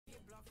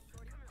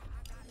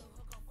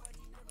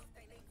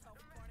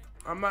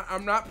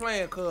I'm not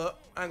playing, cub.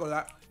 I ain't gonna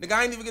lie. Nigga,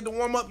 I ain't even get to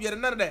warm up yet or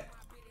none of that.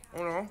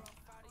 Hold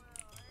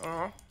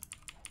on.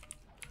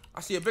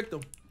 I see a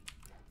victim.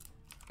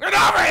 Get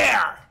over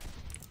here!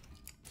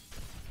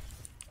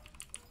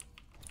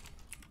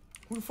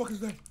 Who the fuck is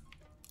that?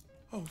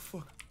 Oh,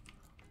 fuck.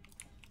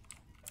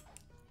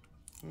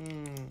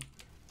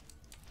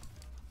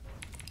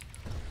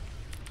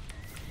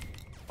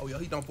 Oh, yo,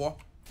 he done for.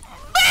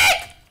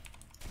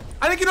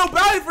 I didn't get no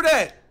bounty for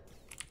that.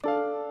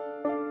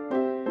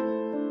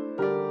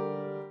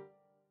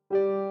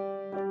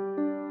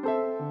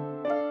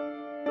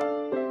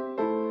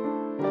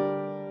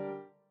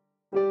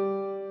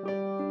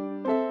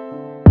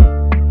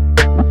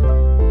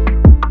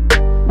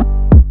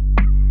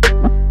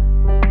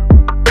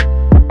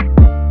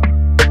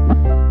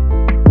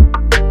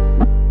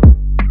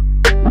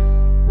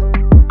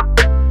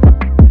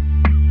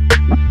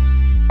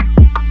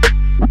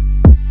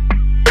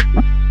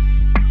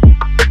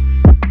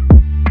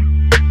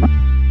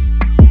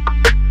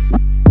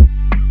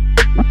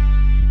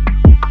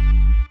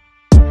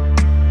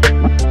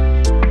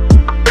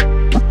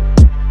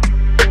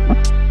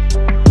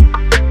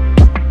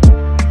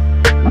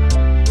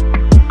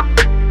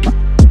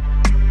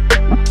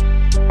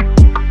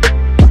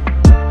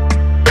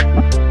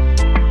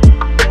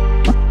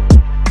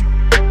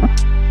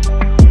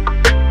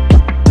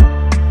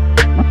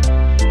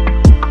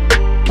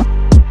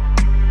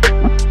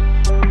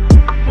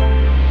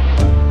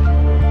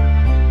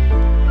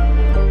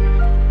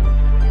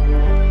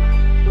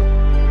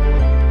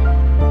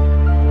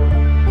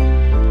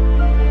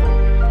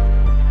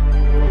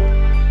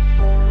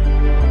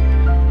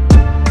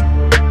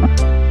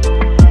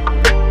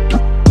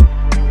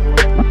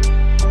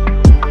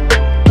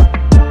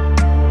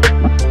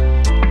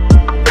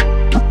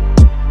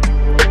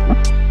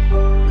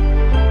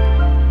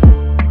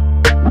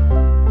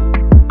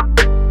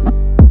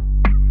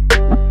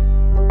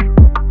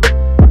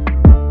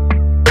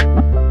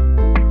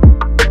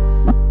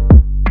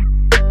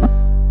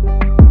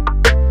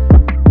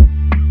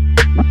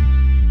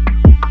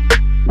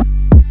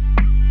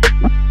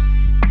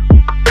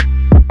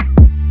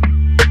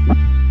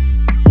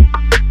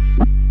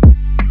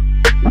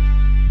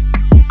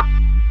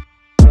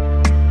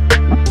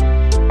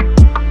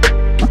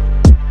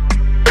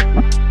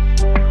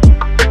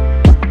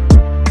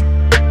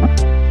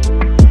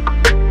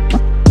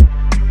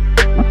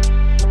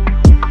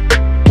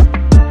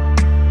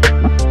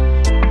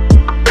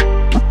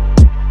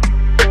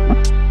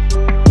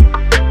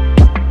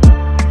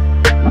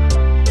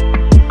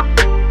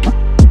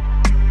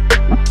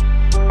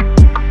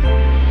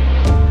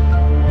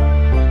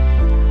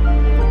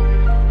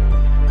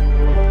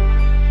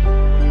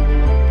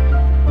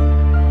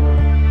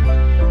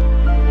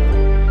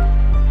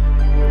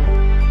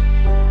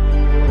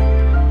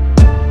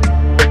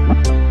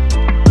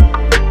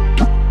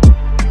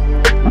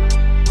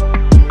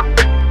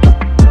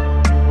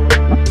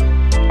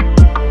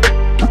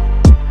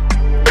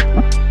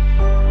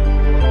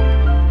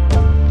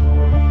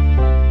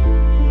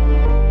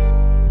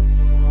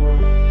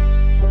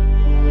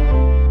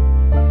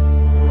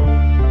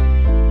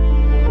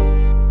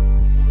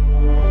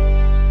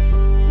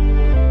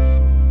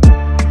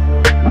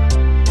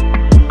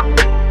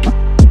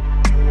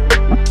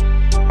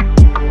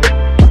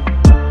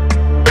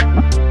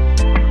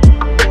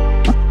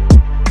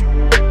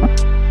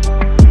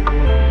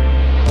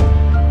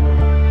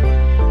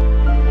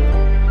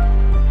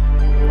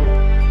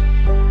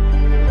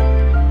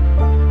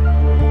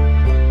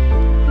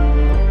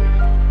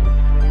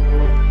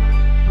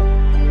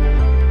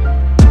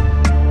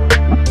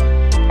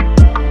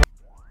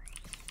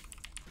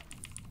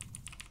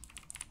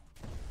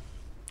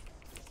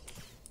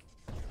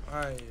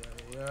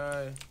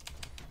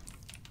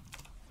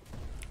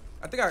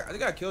 I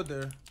think I killed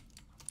there.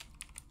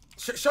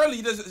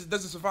 Surely doesn't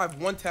survive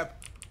one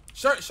tap.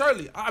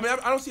 Surely. I mean,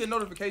 I don't see a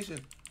notification.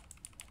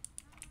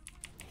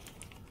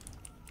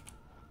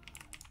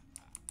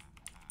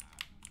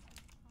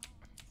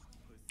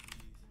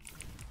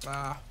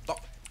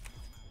 Fuck.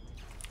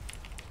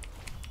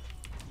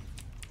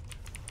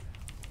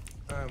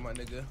 Alright, my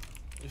nigga.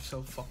 You're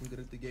so fucking good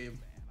at the game.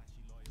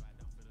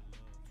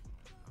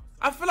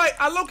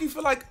 I low-key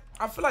feel like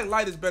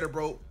Light is better,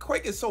 bro.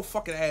 Quake is so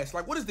fucking ass.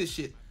 Like, what is this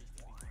shit?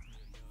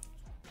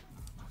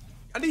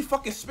 I need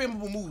fucking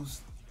spammable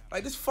moves.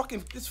 Like, this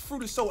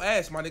fruit is so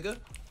ass, my nigga.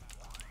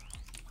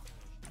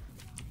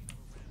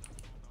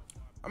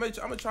 I'm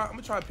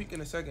gonna try a peek in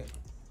a second.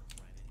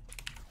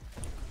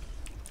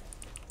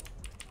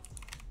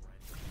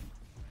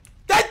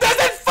 That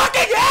doesn't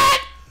fucking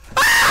hit!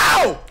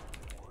 Ow!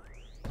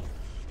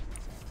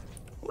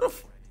 What the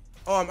f—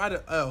 oh, I'm out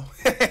of— oh.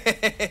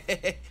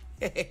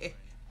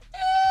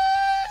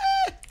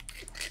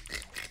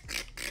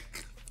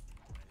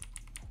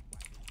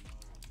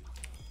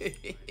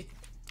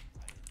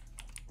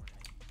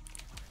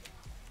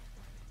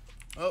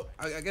 Oh,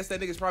 I guess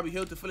that nigga's probably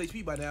healed to full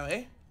HP by now,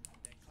 eh?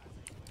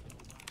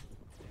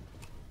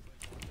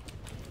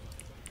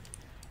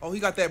 Oh, he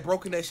got that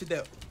broken that shit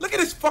down. Look at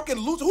this fucking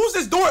loser. Who's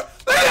this door? Look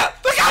at that!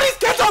 Look how he's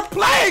cats are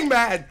playing,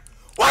 man?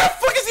 Why the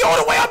fuck is he all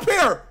the way up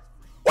here?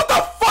 What the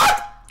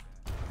fuck?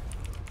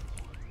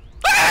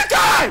 Look at this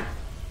guy!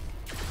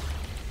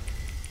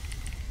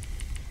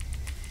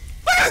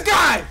 Look at this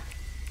guy!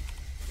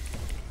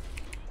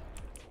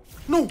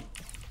 No.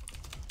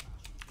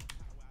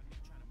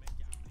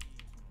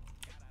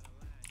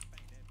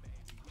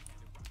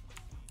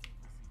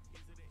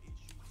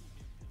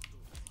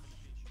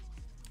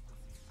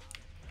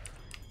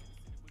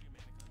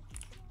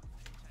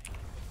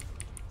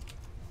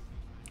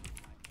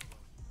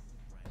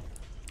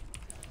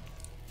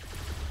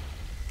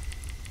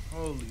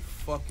 Holy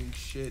fucking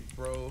shit,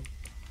 bro.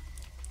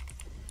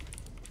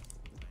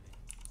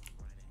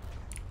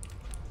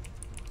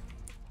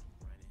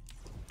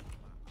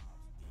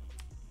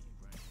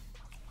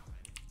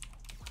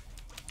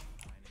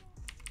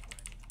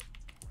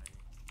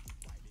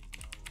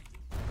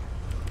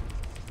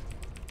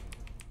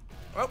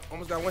 Oh,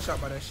 almost got one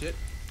shot by that shit.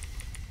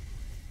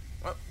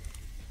 Oh.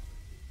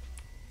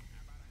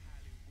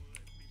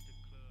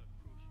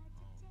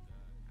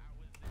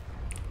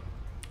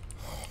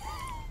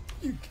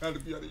 You gotta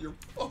be out of your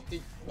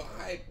fucking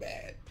mind,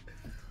 man.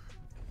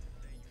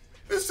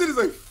 This shit is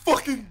a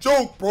fucking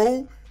joke,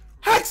 bro.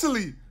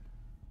 Actually.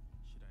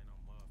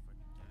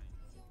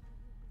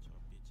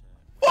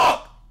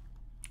 Fuck!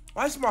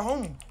 Why is my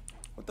home?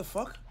 What the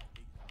fuck?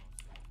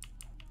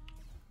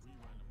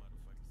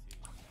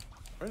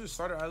 Where's the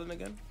starter island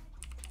again?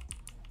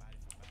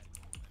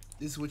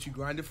 This is what you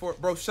grinded for?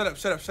 Bro, shut up,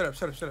 shut up, shut up,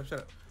 shut up, shut up, shut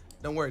up.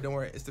 Don't worry, don't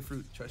worry. It's the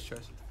fruit. Trust,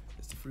 trust.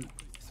 It's the fruit.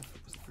 It's the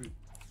fruit. It's the fruit.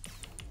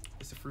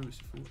 It's the fruit. It's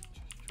the fruit.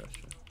 Trust,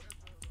 trust.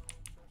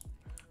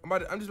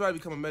 I'm just about to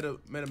become a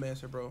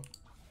metamancer, bro.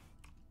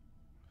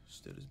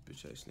 Steal this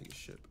bitch ass nigga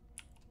ship.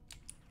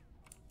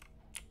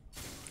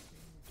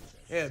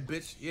 Yeah,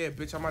 bitch. Yeah,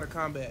 bitch. I'm out of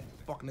combat.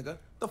 Fuck, nigga.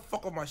 The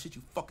fuck on my shit,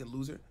 you fucking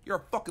loser. You're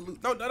a fucking loser.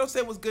 No, don't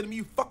say what's good to me,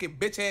 you fucking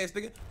bitch ass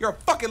nigga. You're a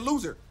fucking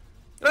loser.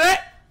 You know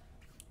that?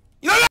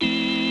 You know that?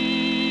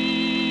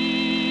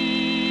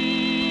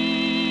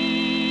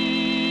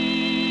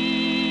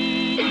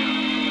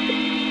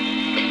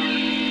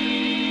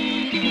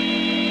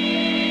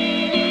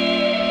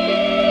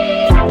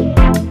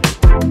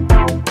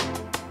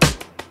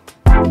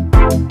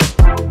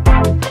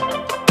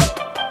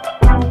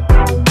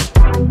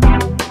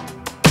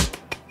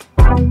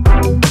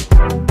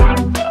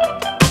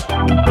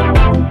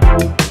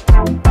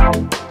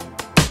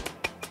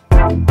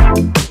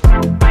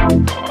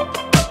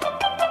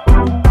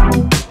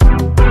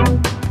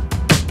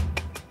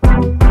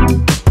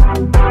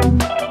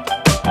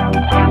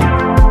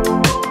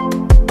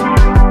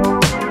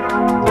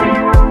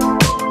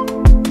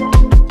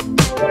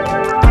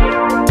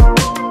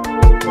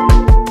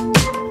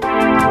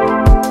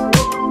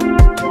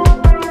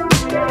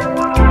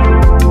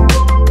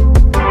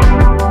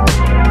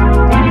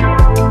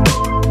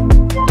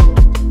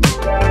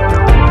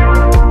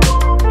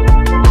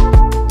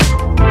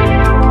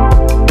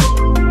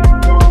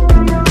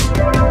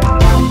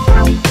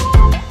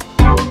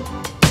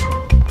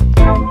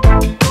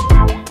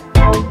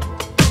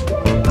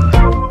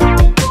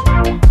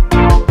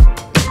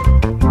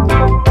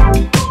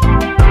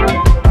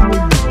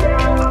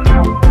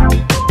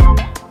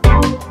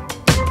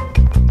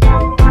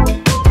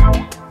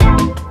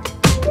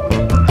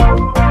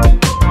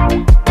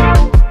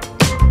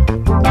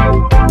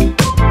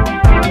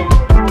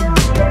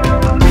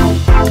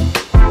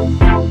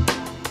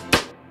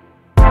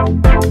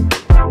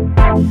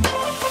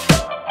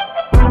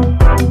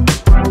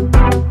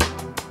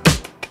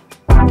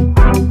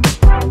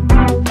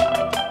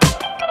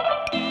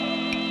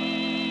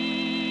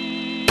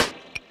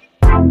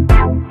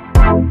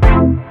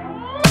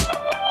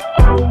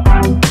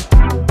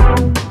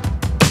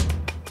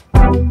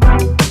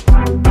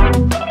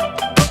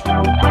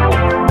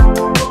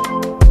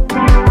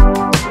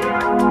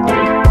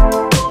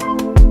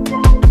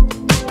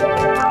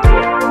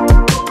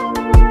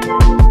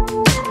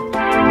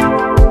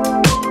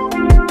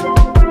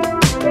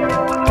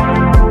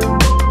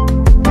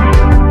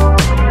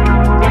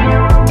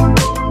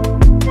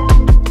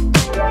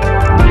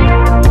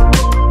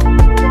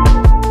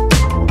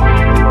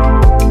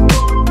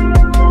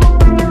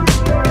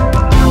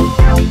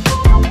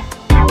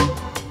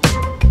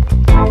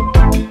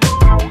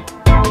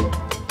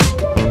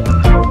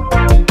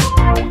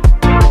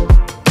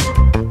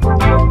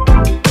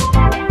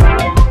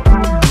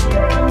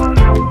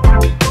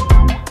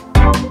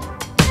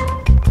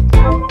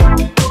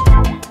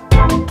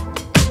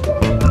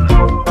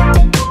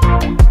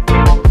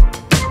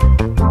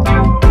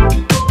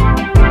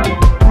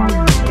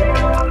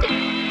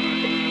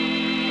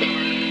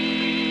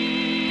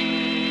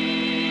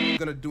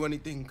 Gonna do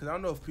anything because I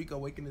don't know if Peak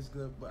Awaken is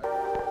good, but